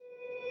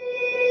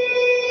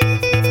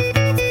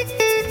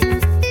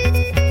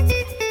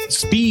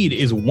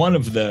speed is one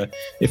of the,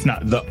 if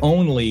not the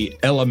only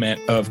element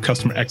of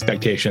customer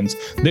expectations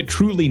that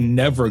truly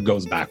never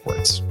goes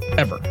backwards,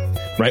 ever,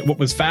 right? What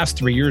was fast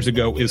 3 years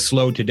ago is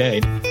slow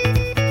today.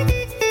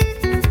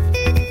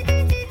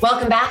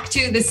 Welcome back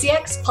to the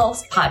CX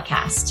Pulse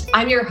podcast.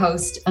 I'm your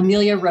host,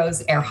 Amelia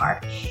Rose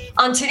Earhart.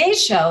 On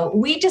today's show,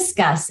 we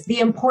discuss the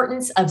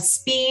importance of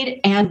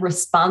speed and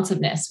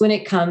responsiveness when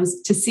it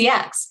comes to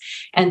CX.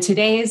 And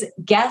today's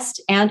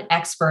guest and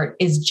expert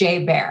is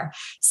Jay Baer,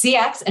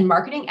 CX and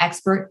marketing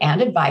expert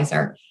and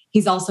advisor.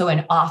 He's also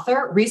an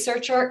author,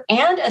 researcher,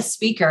 and a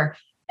speaker.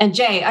 And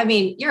Jay, I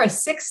mean, you're a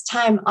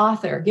 6-time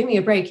author. Give me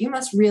a break. You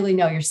must really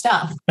know your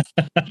stuff.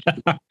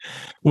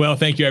 Well,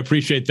 thank you. I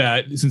appreciate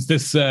that. Since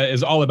this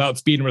is all about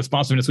speed and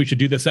responsiveness, we should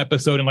do this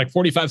episode in like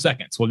 45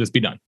 seconds. We'll just be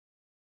done.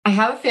 I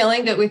have a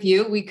feeling that with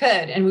you, we could,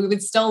 and we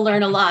would still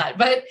learn a lot.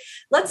 But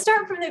let's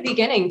start from the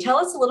beginning. Tell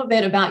us a little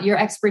bit about your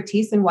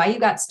expertise and why you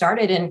got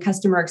started in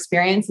customer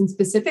experience and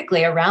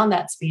specifically around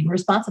that speed and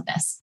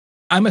responsiveness.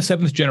 I'm a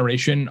 7th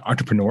generation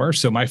entrepreneur.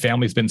 So my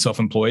family's been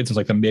self-employed since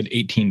like the mid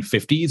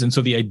 1850s. And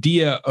so the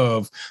idea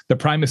of the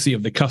primacy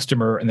of the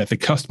customer and that the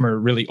customer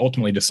really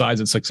ultimately decides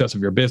the success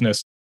of your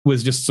business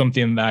was just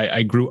something that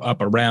I grew up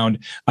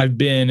around. I've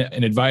been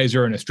an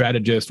advisor and a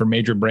strategist for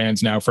major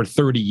brands now for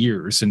 30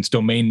 years since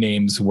domain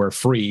names were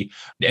free.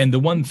 And the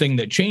one thing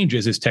that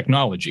changes is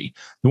technology.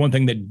 The one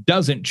thing that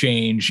doesn't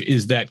change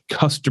is that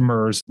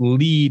customers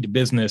lead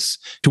business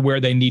to where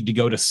they need to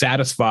go to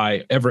satisfy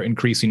ever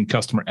increasing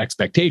customer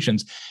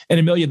expectations. And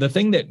Amelia, the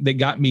thing that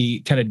got me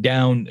kind of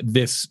down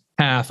this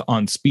path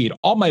on speed,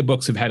 all my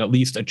books have had at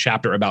least a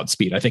chapter about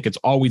speed. I think it's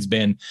always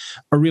been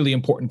a really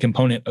important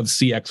component of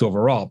CX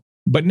overall.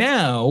 But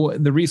now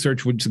the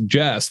research would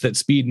suggest that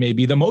speed may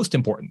be the most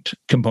important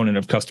component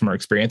of customer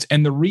experience.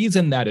 And the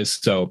reason that is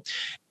so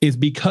is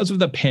because of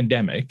the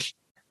pandemic,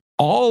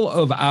 all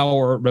of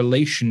our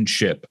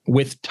relationship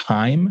with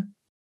time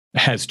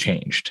has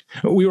changed.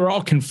 We were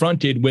all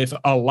confronted with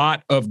a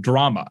lot of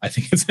drama, I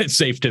think it's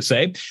safe to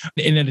say.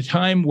 And in a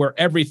time where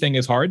everything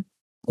is hard,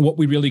 what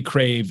we really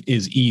crave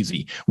is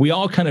easy. We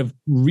all kind of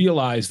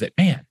realize that,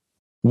 man,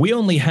 we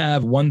only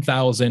have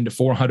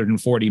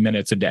 1,440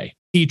 minutes a day,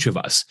 each of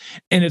us.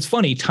 And it's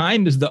funny,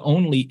 time is the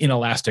only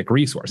inelastic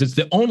resource. It's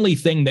the only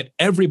thing that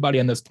everybody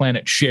on this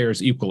planet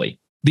shares equally.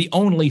 The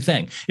only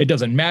thing. It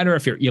doesn't matter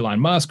if you're Elon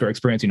Musk or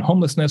experiencing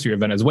homelessness, or you're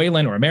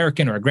Venezuelan or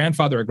American or a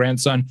grandfather or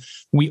grandson.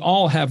 We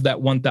all have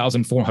that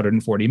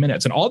 1,440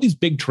 minutes. And all these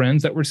big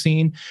trends that we're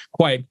seeing,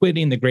 quiet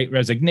quitting, the great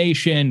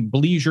resignation,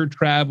 leisure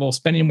travel,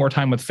 spending more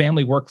time with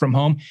family, work from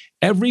home,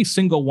 every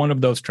single one of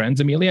those trends,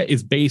 Amelia,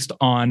 is based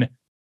on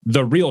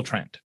the real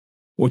trend,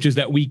 which is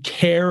that we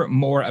care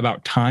more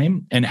about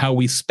time and how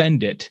we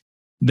spend it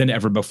than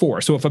ever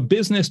before. So if a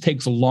business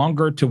takes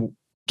longer to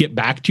get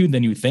back to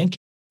than you think,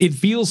 it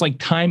feels like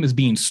time is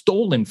being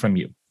stolen from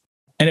you.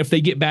 And if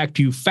they get back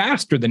to you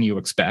faster than you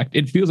expect,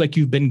 it feels like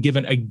you've been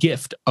given a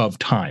gift of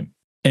time.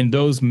 And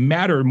those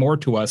matter more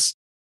to us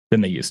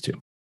than they used to.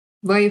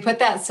 Well, you put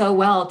that so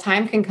well.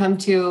 Time can come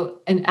to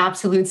an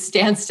absolute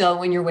standstill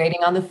when you're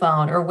waiting on the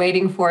phone or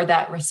waiting for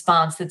that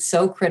response that's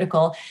so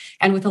critical.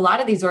 And with a lot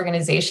of these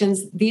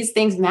organizations, these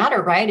things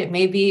matter, right? It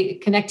may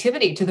be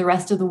connectivity to the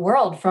rest of the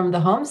world from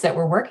the homes that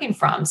we're working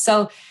from.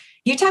 So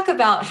you talk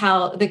about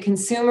how the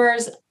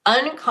consumer's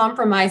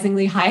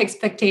uncompromisingly high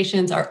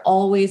expectations are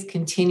always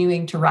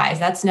continuing to rise.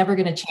 That's never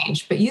going to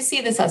change. But you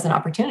see this as an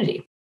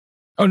opportunity.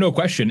 Oh, no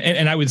question.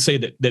 And I would say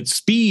that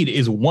speed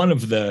is one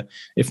of the,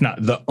 if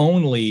not the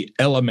only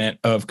element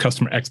of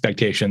customer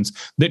expectations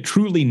that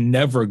truly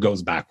never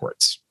goes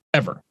backwards,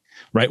 ever,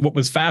 right? What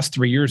was fast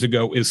 3 years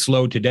ago is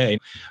slow today.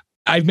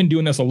 I've been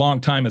doing this a long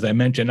time, as I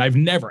mentioned. I've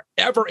never,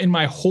 ever in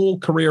my whole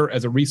career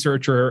as a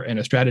researcher and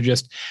a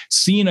strategist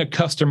seen a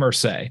customer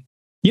say,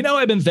 you know,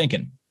 I've been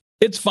thinking,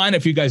 it's fine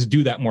if you guys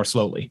do that more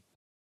slowly.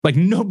 Like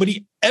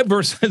nobody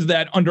ever says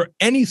that under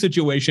any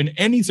situation,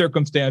 any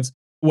circumstance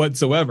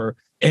whatsoever.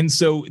 And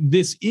so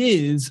this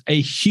is a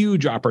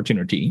huge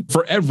opportunity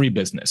for every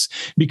business,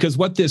 because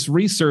what this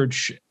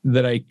research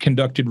that I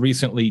conducted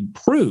recently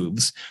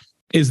proves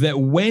is that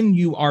when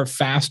you are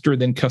faster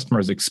than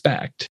customers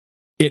expect,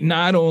 it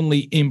not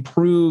only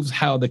improves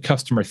how the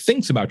customer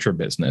thinks about your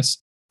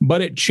business,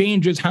 but it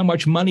changes how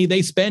much money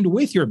they spend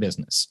with your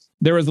business.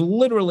 There is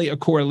literally a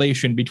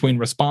correlation between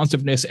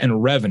responsiveness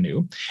and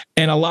revenue.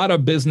 And a lot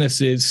of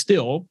businesses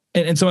still,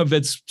 and some of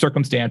it's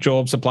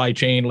circumstantial, supply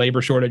chain,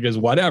 labor shortages,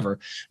 whatever.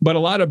 But a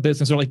lot of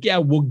businesses are like, yeah,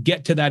 we'll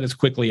get to that as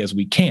quickly as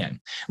we can.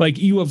 Like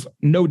you have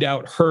no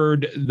doubt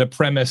heard the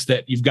premise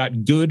that you've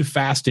got good,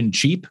 fast, and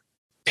cheap.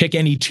 Pick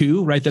any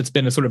two, right? That's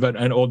been a sort of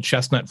an old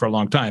chestnut for a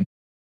long time.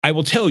 I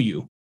will tell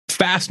you,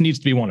 fast needs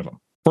to be one of them.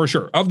 For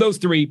sure. Of those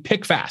three,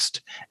 pick fast.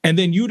 And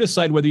then you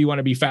decide whether you want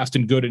to be fast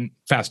and good and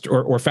fast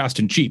or fast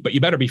and cheap, but you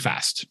better be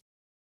fast.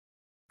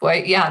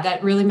 Boy, yeah,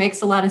 that really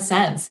makes a lot of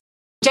sense.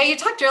 Jay, you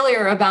talked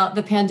earlier about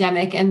the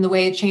pandemic and the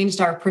way it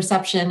changed our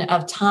perception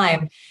of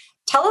time.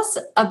 Tell us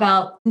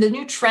about the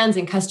new trends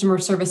in customer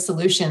service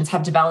solutions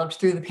have developed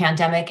through the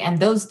pandemic and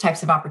those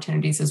types of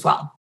opportunities as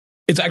well.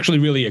 It's actually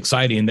really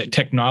exciting that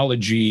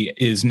technology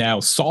is now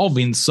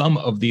solving some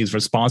of these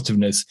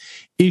responsiveness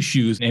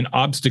issues and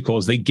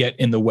obstacles that get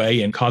in the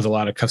way and cause a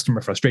lot of customer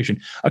frustration.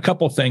 A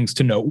couple things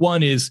to note.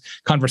 One is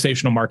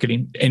conversational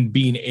marketing and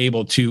being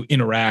able to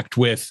interact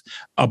with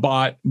a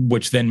bot,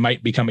 which then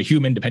might become a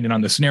human depending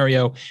on the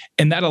scenario.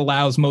 And that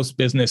allows most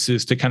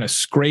businesses to kind of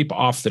scrape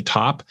off the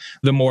top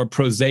the more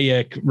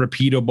prosaic,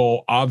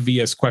 repeatable,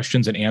 obvious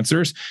questions and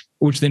answers,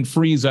 which then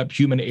frees up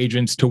human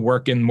agents to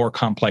work in more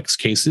complex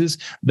cases.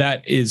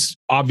 That is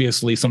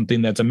obviously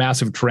something that's a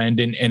massive trend.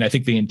 And I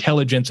think the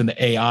intelligence and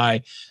the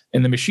AI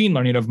and the machine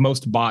learning of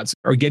most bots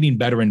are getting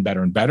better and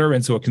better and better.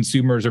 And so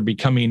consumers are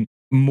becoming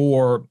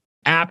more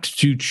apt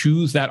to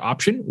choose that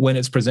option when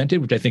it's presented,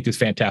 which I think is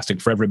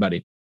fantastic for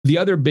everybody. The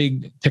other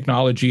big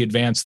technology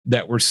advance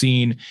that we're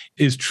seeing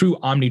is true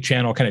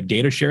omni-channel kind of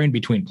data sharing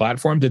between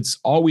platforms. It's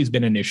always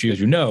been an issue, as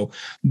you know,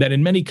 that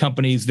in many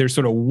companies, there's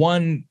sort of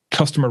one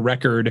customer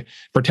record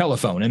for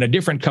telephone and a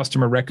different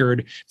customer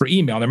record for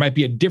email. There might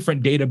be a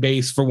different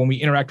database for when we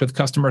interact with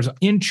customers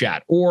in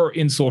chat or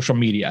in social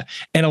media.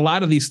 And a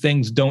lot of these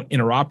things don't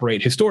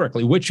interoperate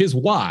historically, which is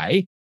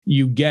why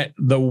you get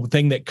the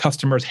thing that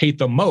customers hate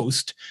the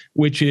most,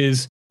 which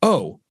is,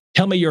 oh,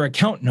 tell me your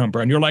account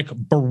number. And you're like,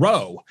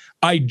 bro,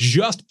 I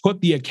just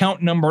put the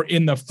account number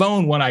in the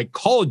phone when I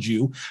called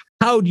you.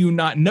 How do you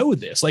not know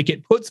this? Like,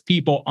 it puts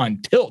people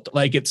on tilt.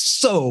 Like, it's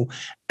so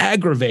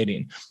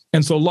aggravating.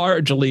 And so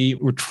largely,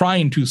 we're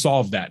trying to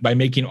solve that by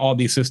making all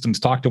these systems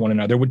talk to one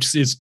another, which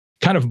is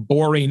kind of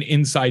boring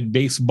inside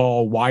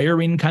baseball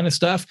wiring kind of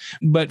stuff.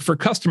 But for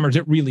customers,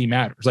 it really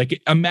matters. Like,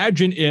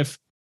 imagine if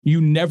you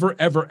never,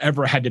 ever,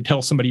 ever had to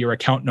tell somebody your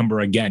account number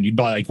again. You'd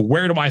be like,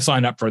 where do I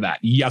sign up for that?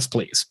 Yes,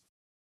 please.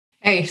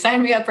 Hey,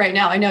 sign me up right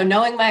now. I know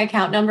knowing my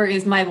account number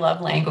is my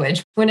love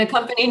language. When a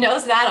company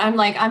knows that, I'm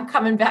like, I'm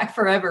coming back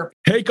forever.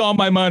 Take all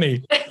my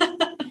money.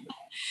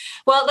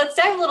 Well, let's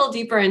dive a little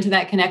deeper into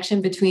that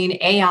connection between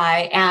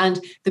AI and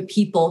the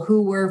people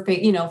who we're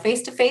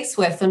face to face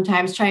with,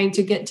 sometimes trying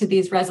to get to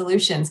these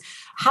resolutions.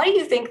 How do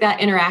you think that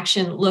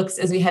interaction looks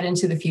as we head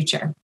into the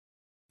future?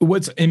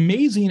 What's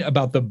amazing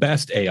about the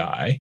best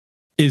AI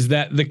is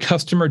that the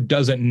customer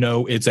doesn't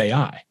know it's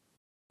AI.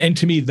 And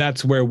to me,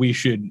 that's where we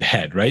should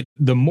head, right?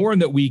 The more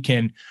that we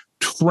can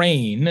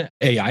train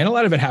AI, and a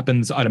lot of it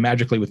happens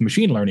automatically with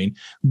machine learning,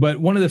 but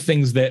one of the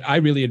things that I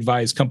really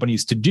advise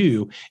companies to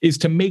do is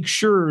to make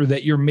sure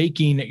that you're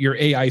making your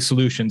AI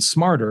solutions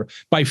smarter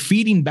by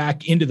feeding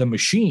back into the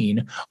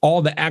machine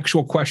all the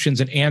actual questions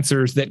and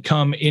answers that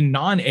come in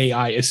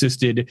non-AI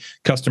assisted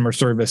customer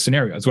service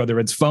scenarios, whether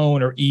it's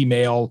phone or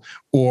email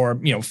or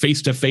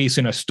face-to-face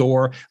in a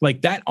store.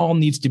 Like, that all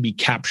needs to be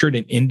captured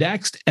and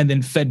indexed and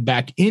then fed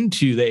back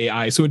into the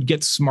AI so it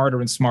gets smarter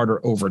and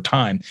smarter over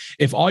time.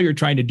 If all you're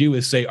trying to do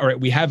is say, all right,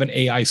 we have an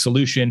AI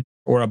solution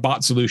or a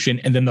bot solution,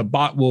 and then the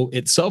bot will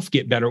itself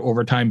get better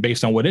over time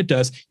based on what it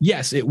does,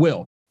 yes, it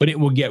will. But it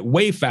will get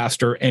way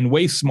faster and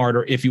way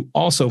smarter if you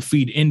also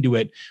feed into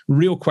it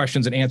real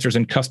questions and answers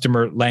in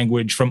customer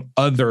language from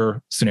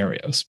other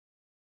scenarios.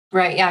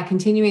 Right. Yeah.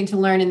 Continuing to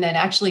learn and then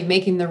actually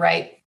making the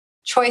right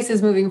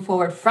choices moving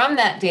forward from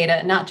that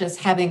data, not just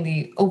having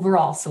the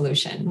overall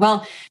solution.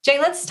 Well, Jay,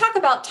 let's talk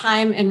about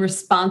time and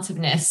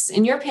responsiveness.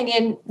 In your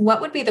opinion, what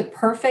would be the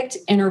perfect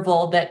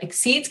interval that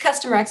exceeds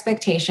customer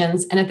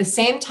expectations and at the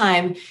same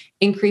time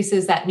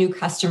increases that new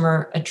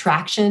customer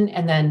attraction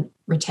and then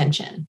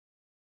retention?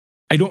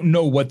 I don't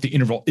know what the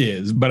interval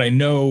is, but I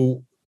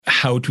know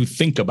how to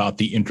think about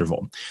the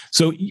interval.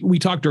 So we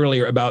talked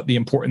earlier about the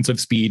importance of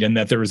speed and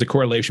that there is a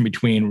correlation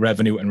between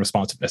revenue and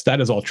responsiveness.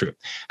 That is all true.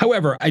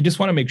 However, I just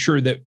want to make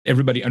sure that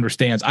everybody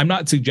understands, I'm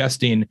not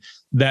suggesting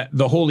that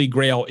the holy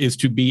grail is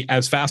to be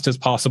as fast as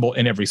possible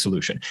in every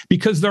solution,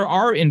 because there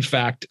are, in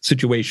fact,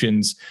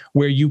 situations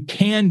where you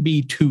can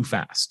be too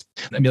fast.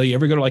 Amelia, you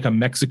ever go to like a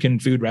Mexican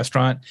food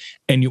restaurant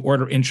and you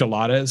order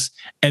enchiladas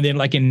and then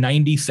like in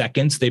 90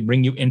 seconds, they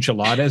bring you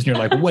enchiladas and you're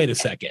like, wait a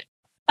second.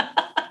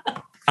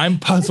 I'm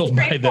puzzled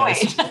by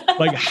this.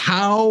 Like,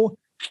 how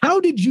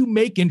did you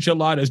make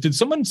enchiladas? Did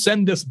someone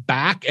send this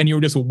back and you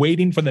were just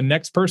waiting for the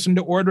next person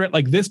to order it?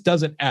 Like, this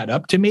doesn't add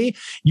up to me.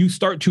 You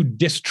start to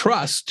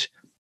distrust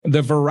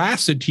the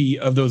veracity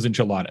of those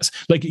enchiladas.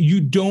 Like,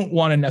 you don't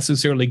want to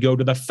necessarily go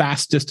to the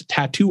fastest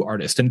tattoo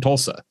artist in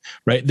Tulsa,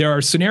 right? There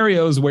are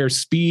scenarios where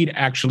speed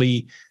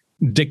actually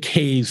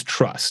decays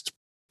trust.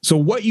 So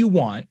what you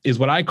want is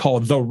what I call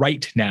the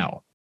right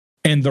now.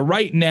 And the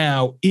right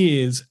now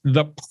is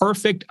the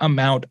perfect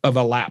amount of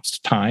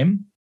elapsed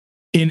time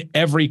in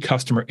every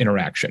customer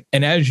interaction.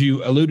 And as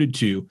you alluded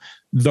to,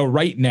 the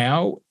right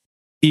now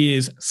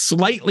is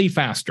slightly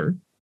faster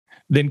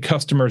than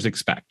customers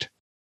expect,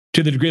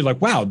 to the degree like,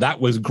 wow,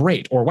 that was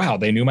great, or wow,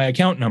 they knew my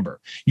account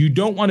number. You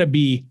don't want to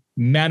be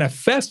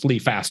manifestly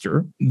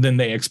faster than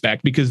they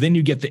expect, because then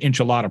you get the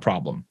enchilada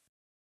problem.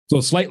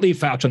 So slightly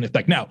faster than they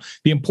expect. Now,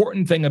 the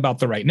important thing about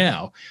the right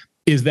now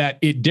is that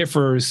it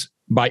differs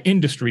by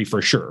industry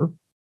for sure.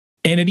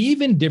 And it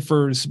even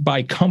differs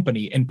by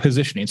company and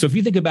positioning. So if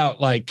you think about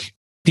like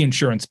the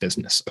insurance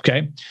business,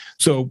 okay?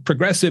 So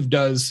Progressive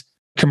does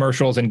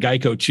commercials and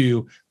Geico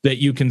too, that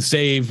you can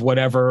save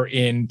whatever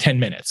in 10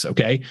 minutes.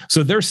 Okay.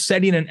 So they're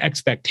setting an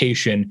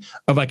expectation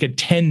of like a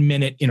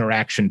 10-minute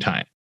interaction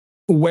time,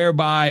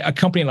 whereby a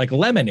company like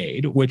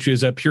Lemonade, which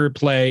is a pure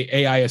play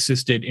AI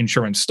assisted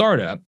insurance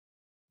startup,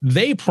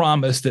 they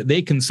promise that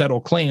they can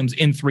settle claims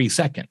in 3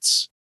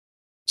 seconds.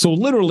 So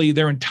literally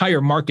their entire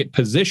market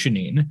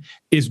positioning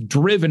is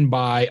driven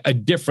by a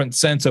different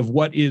sense of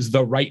what is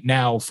the right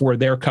now for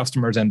their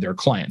customers and their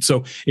clients.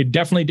 So it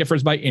definitely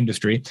differs by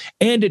industry,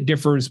 and it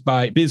differs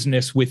by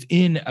business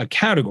within a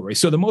category.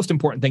 So the most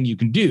important thing you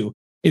can do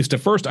is to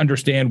first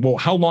understand, well,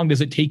 how long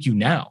does it take you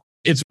now?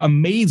 It's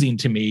amazing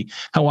to me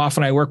how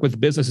often I work with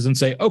businesses and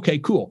say, okay,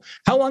 cool.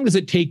 How long does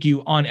it take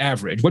you on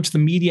average? What's the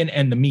median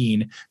and the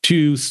mean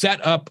to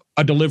set up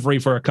a delivery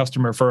for a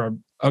customer for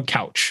a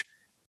couch?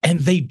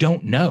 And they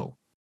don't know.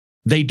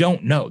 They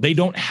don't know. They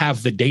don't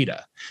have the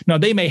data. Now,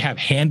 they may have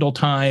handle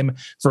time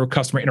for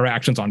customer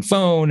interactions on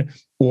phone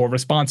or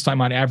response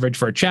time on average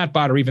for a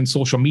chatbot or even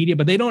social media,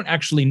 but they don't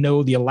actually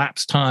know the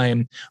elapsed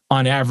time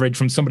on average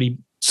from somebody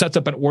sets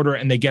up an order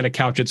and they get a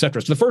couch, et cetera.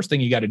 So the first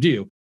thing you got to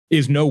do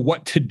is know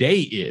what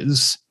today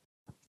is,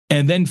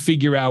 and then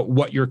figure out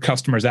what your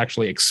customers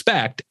actually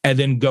expect, and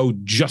then go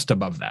just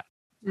above that.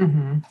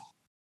 Mm-hmm.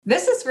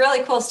 This is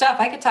really cool stuff.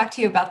 I could talk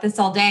to you about this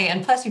all day.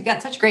 And plus, you've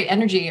got such great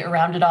energy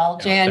around it all.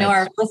 Jay, I know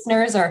our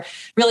listeners are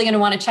really going to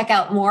want to check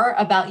out more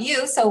about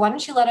you. So why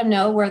don't you let them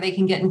know where they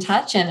can get in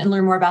touch and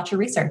learn more about your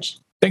research?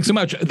 Thanks so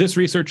much. This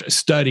research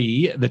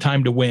study, The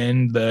Time to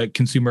Win, the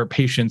consumer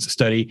patience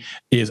study,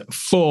 is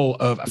full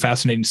of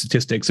fascinating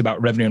statistics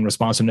about revenue and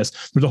responsiveness.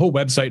 There's a whole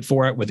website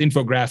for it with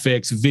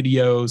infographics,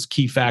 videos,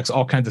 key facts,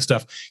 all kinds of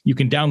stuff. You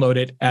can download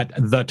it at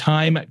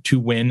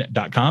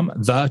theTimeToWin.com,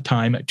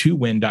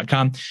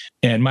 theTimeToWin.com.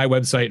 And my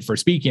website for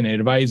speaking and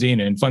advising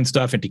and fun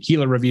stuff and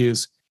tequila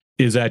reviews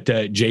is at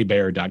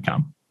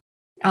jbaer.com.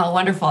 Oh,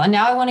 wonderful. And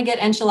now I want to get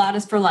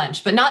enchiladas for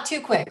lunch, but not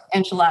too quick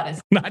enchiladas.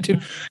 Not too.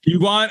 You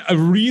want a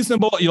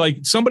reasonable,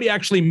 somebody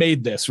actually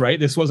made this, right?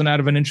 This wasn't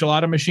out of an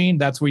enchilada machine.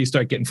 That's where you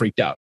start getting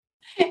freaked out.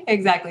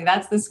 Exactly.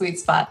 That's the sweet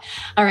spot.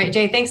 All right,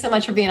 Jay, thanks so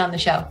much for being on the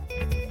show.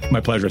 My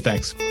pleasure.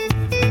 Thanks.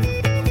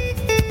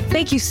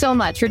 Thank you so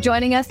much for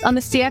joining us on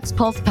the CX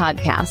Pulse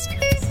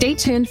podcast. Stay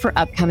tuned for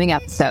upcoming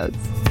episodes.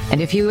 And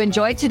if you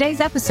enjoyed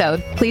today's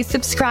episode, please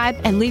subscribe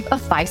and leave a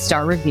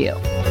 5-star review.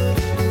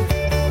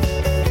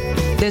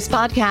 This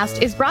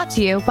podcast is brought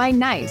to you by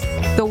NICE,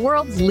 the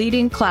world's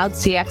leading cloud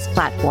CX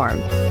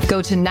platform.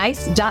 Go to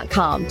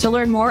nice.com to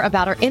learn more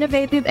about our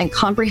innovative and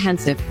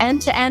comprehensive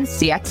end-to-end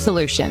CX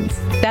solutions.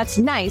 That's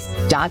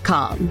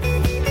nice.com.